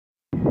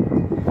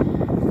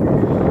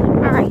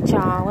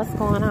y'all, what's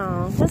going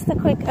on? Just a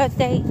quick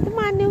update to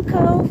my new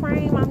cold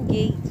frame. I'm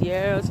geeked,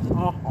 yes.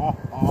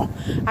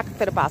 I can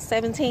fit about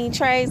 17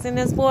 trays in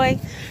this boy.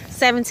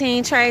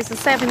 17 trays of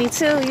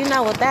 72. You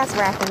know what that's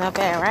wrapping up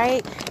at,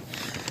 right?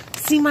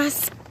 See my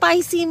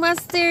spicy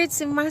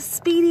mustards and my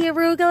speedy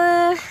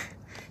arugula?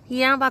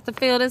 Yeah, I'm about to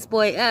fill this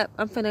boy up.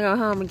 I'm finna go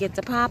home and get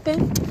to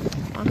popping.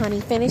 My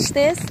honey finished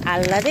this.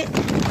 I love it.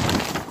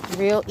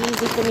 Real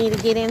easy for me to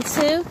get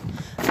into.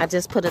 I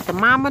just put a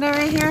thermometer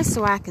in here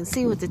so I can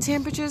see what the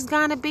temperature is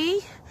gonna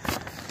be.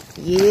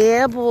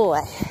 Yeah,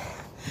 boy.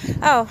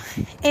 Oh,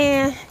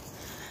 and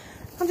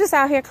I'm just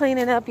out here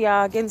cleaning up,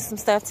 y'all, getting some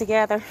stuff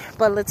together.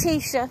 But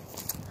Letitia,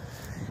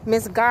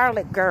 Miss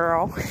Garlic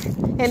Girl,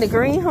 and the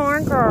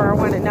Greenhorn Girl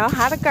want to know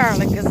how the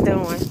garlic is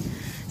doing.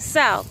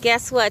 So,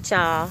 guess what,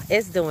 y'all?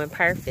 It's doing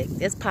perfect.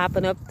 It's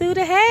popping up through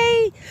the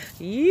hay.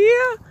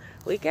 Yeah,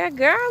 we got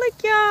garlic,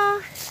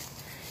 y'all.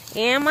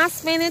 And my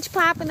spinach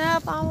popping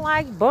up. I'm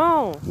like,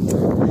 boom.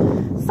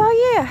 So,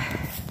 yeah.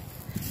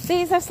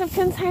 These are some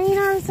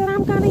containers that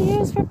I'm going to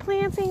use for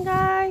planting,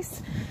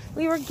 guys.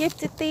 We were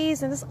gifted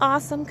these, and it's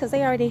awesome because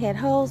they already had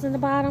holes in the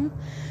bottom.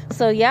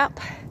 So, yep.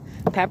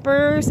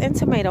 Peppers and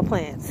tomato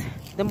plants.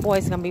 Them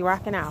boys going to be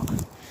rocking out.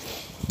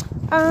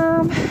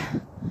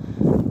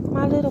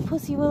 My little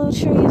pussy willow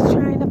tree is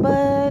trying to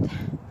bud.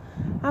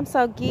 I'm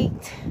so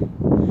geeked.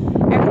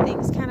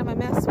 Everything's kind of a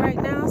mess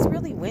right now. It's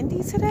really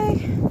windy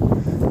today.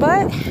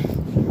 But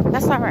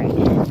that's all right.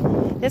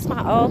 This is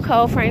my old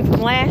cold frame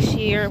from last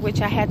year,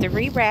 which I had to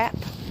rewrap,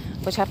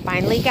 which I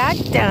finally got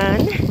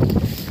done.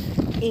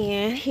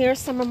 And here's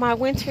some of my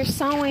winter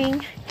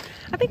sowing.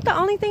 I think the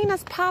only thing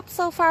that's popped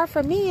so far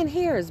for me in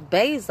here is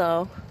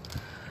basil.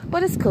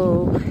 But it's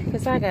cool,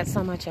 because I got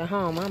so much at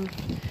home.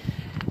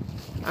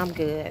 I'm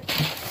good.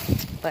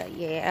 But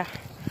yeah.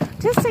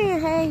 Just saying,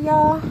 hey,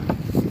 y'all.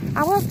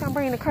 I was going to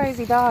bring the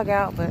crazy dog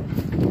out, but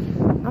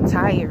I'm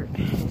tired.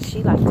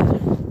 She like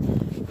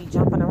to be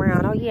jumping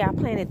around. Oh, yeah, I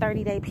planted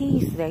 30-day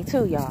peas today,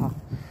 too, y'all.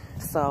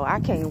 So I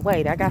can't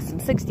wait. I got some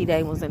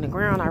 60-day ones in the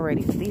ground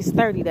already. But these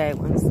 30-day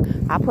ones,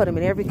 I put them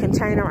in every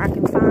container I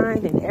can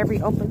find in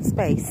every open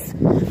space.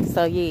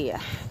 So, yeah.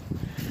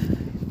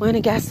 Went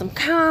and got some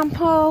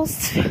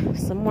compost.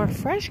 Some more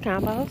fresh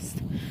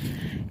compost.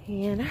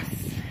 And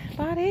that's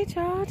about it,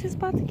 y'all. Just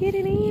about to get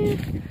it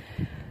in.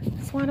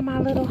 It's one of my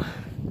little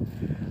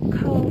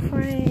cold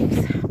frames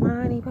my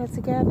honey put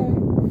together.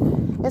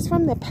 It's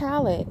from the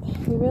pallet.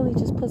 We really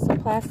just put some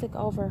plastic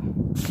over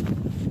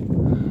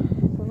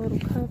the little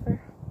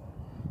cover.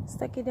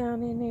 Stuck it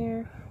down in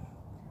there.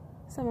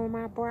 Some of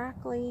my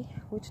broccoli,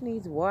 which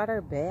needs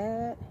water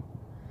bad.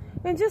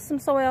 And just some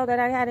soil that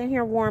I had in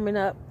here warming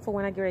up for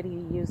when I get ready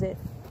to use it.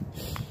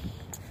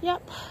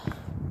 Yep.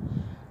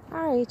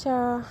 Alright,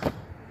 y'all.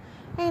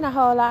 Ain't a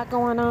whole lot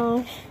going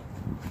on.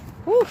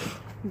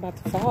 Woof. I'm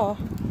about to fall.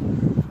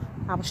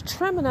 I was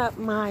trimming up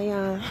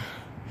my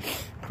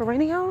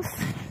perennials,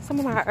 some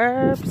of my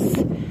herbs,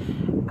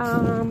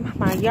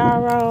 my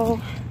yarrow,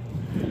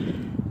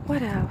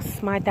 what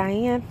else? My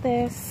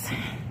dianthus.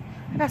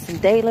 I got some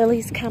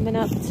daylilies coming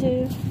up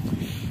too.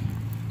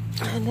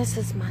 And this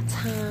is my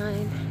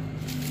thyme.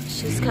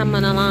 She's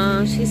coming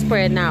along. She's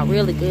spreading out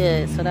really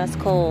good, so that's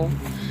cool.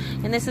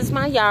 And this is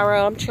my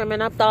yarrow. I'm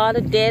trimming up all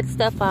the dead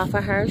stuff off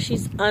of her.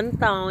 She's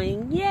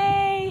unthawing.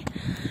 Yay!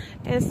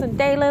 And some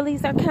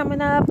daylilies are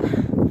coming up.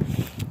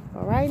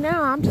 But right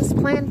now, I'm just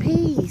planting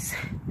peas.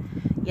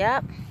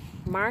 Yep.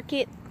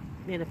 Market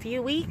in a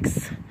few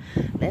weeks.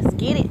 Let's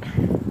get it.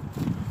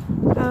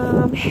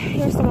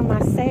 Here's some of my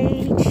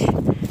sage.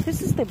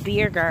 This is the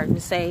beer garden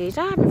sage.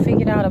 I haven't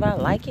figured out if I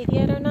like it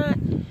yet or not.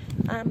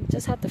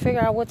 Just have to figure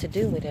out what to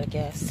do with it, I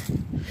guess.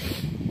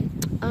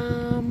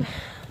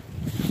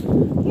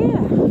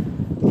 Yeah.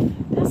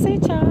 That's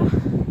it, y'all.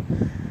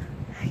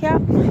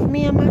 Yep.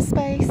 Me and my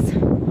space.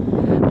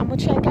 I'm gonna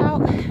check out,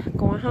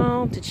 going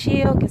home to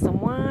chill, get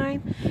some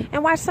wine,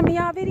 and watch some of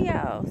y'all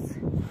videos.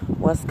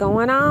 What's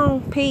going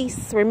on?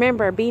 Peace.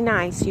 Remember, be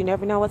nice. You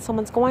never know what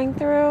someone's going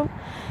through.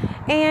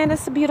 And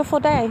it's a beautiful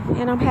day,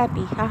 and I'm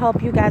happy. I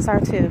hope you guys are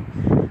too.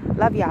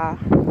 Love y'all.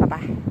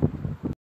 Bye-bye.